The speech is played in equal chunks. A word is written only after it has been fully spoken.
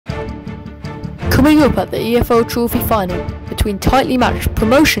Coming up at the EFL Trophy Final between tightly matched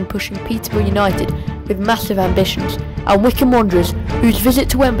promotion-pushing Peterborough United with massive ambitions and Wycombe Wanderers, whose visit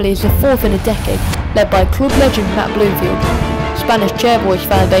to Wembley is the fourth in a decade, led by club legend Matt Bloomfield. Spanish chairvoice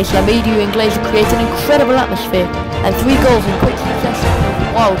fan base La Media Inglesa create an incredible atmosphere, and 3 goals in quick succession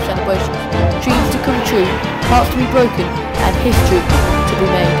with wild celebrations. Dreams to come true, hearts to be broken, and history to be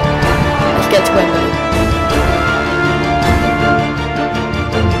made. Let's get to Wembley.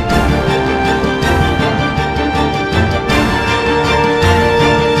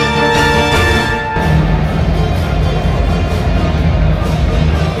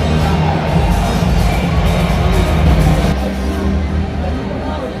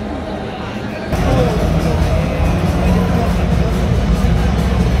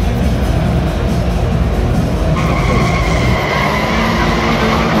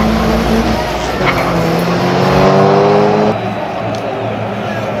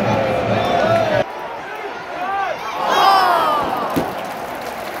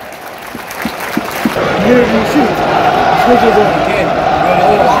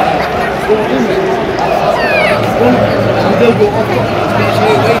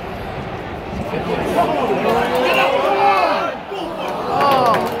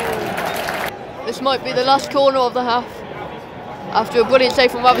 This might be the last corner of the half. After a brilliant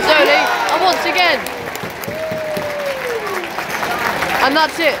save from Ravizzoli, and once again. And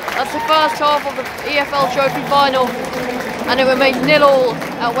that's it. That's the first half of the EFL Trophy Final, and it remains 0-0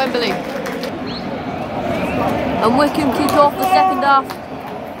 at Wembley. And Wycombe kick off the second half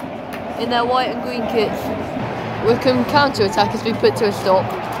in their white and green kits. Wycombe counter-attack has been put to a stop.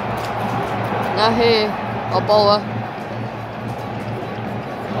 Now here are Borough.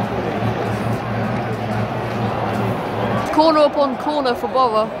 Corner upon corner for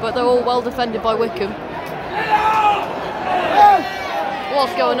Borough, but they're all well defended by Wycombe.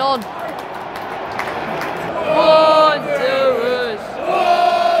 What's going on? Wanderers!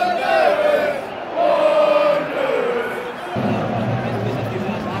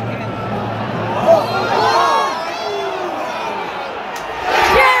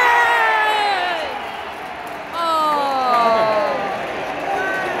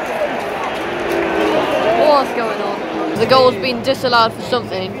 What's going on? The goal's been disallowed for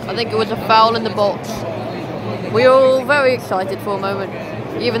something. I think it was a foul in the box. We were all very excited for a moment,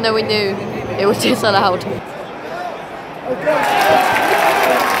 even though we knew it was disallowed.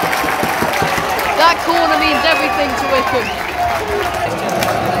 That corner means everything to Wycombe.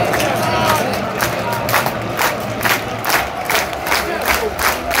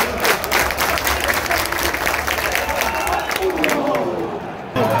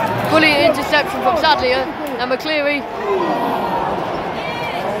 Brilliant interception from Sadlier and McCleary.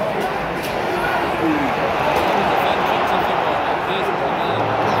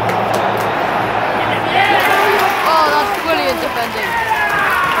 Oh, that's brilliant defending.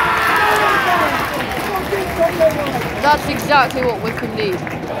 That's exactly what Wycombe need.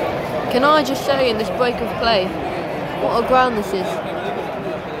 Can I just say, in this break of play, what a ground this is.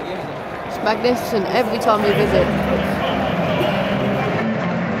 It's magnificent every time we visit.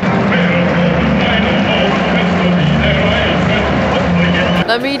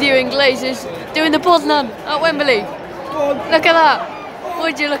 La Media Inglesa is doing the Poznan at Wembley. Look at that.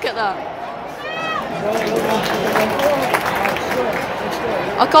 Would you look at that?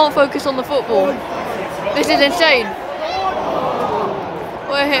 I can't focus on the football. This is insane.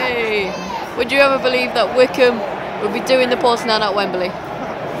 Way. Would you ever believe that Wycombe would be doing the Poznan at Wembley?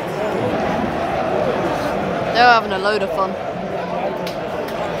 They're having a load of fun.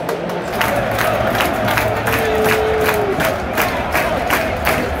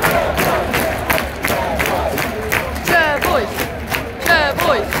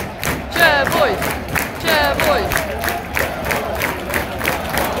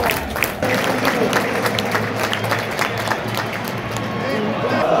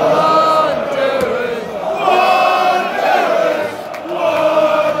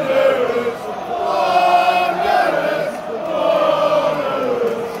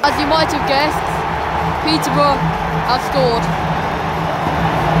 As you might have guessed, Peterborough have scored.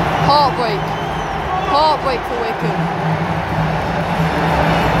 Heartbreak. Heartbreak for Wycombe.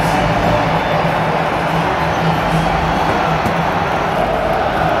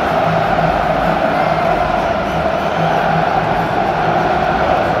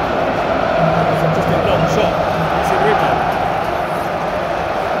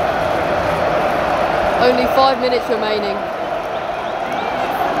 Only 5 minutes remaining.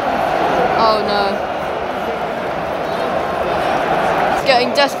 Oh no. It's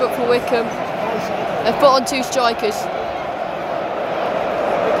getting desperate for Wycombe. They've put on 2 strikers.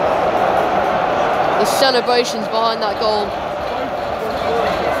 The celebrations behind that goal.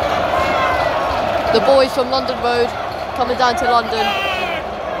 The boys from London Road coming down to London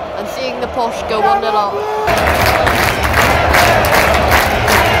and seeing the Posh go 1-0 up.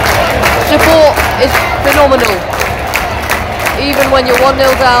 Support is phenomenal, even when you're 1-0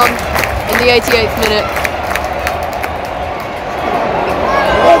 down in the 88th minute.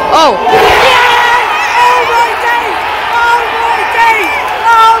 Oh!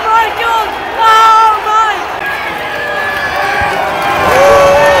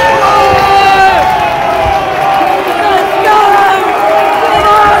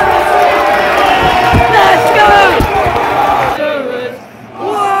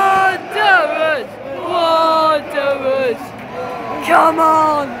 Come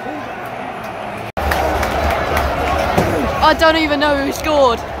on! I don't even know who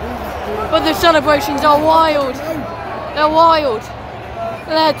scored, but the celebrations are wild. They're wild.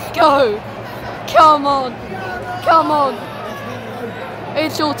 Let's go. Come on. Come on.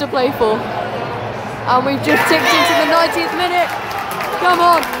 It's all to play for. And we've just ticked into the 90th minute. Come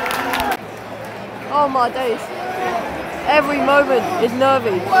on. Oh my days. Every moment is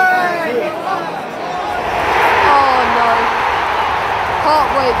nervy. Oh no.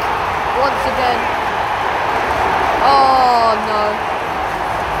 Heartbreak once again. Oh no.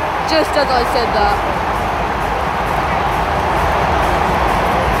 Just as I said that.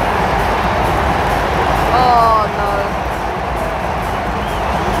 Oh no.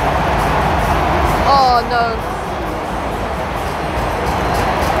 Oh no.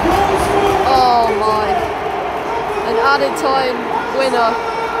 Oh my. An added time winner.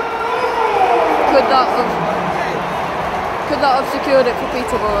 Could that have secured it for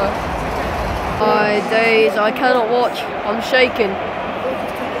Peterborough? My days, I cannot watch. I'm shaking.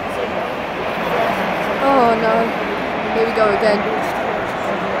 Oh no. Here we go again.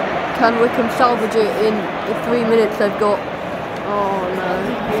 Can Wycombe salvage it in the 3 minutes they've got? Oh no.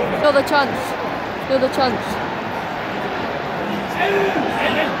 Another chance. Another chance.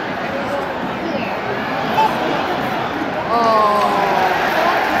 Oh.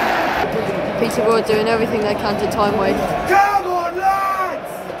 Peterborough doing everything they can to time waste. Come on,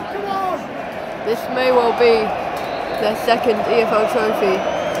 lads! Come on! This may well be their second EFL trophy.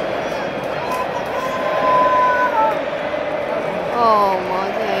 Oh my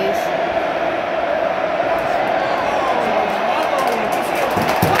days.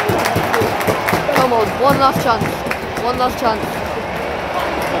 Come on, one last chance. One last chance.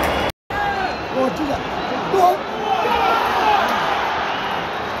 Go on, do that. Go on!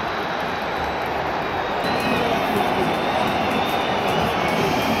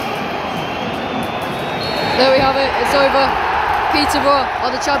 There we have it, it's over. Peterborough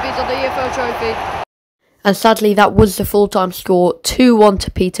are the champions of the EFL Trophy. And sadly, that was the full-time score, 2-1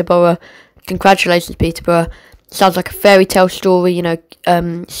 to Peterborough. Congratulations, Peterborough. Sounds like a fairy tale story, you know.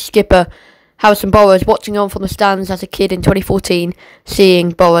 Skipper Harrison Burrows watching on from the stands as a kid in 2014,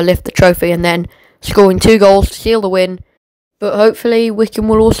 seeing Borough lift the trophy and then scoring 2 goals to seal the win. But hopefully, Wycombe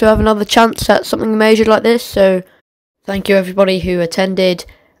will also have another chance at something major like this. So, thank you everybody who attended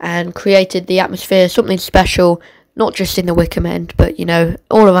and created the atmosphere, something special, not just in the Wycombe end, but, you know,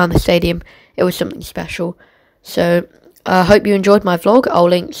 all around the stadium. It was something special. So, I hope you enjoyed my vlog. I'll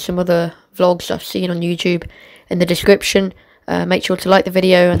link some other vlogs I've seen on YouTube in the description. Make sure to like the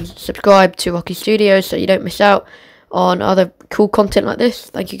video and subscribe to Rocky Studios so you don't miss out on other cool content like this.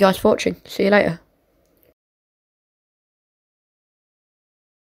 Thank you guys for watching. See you later.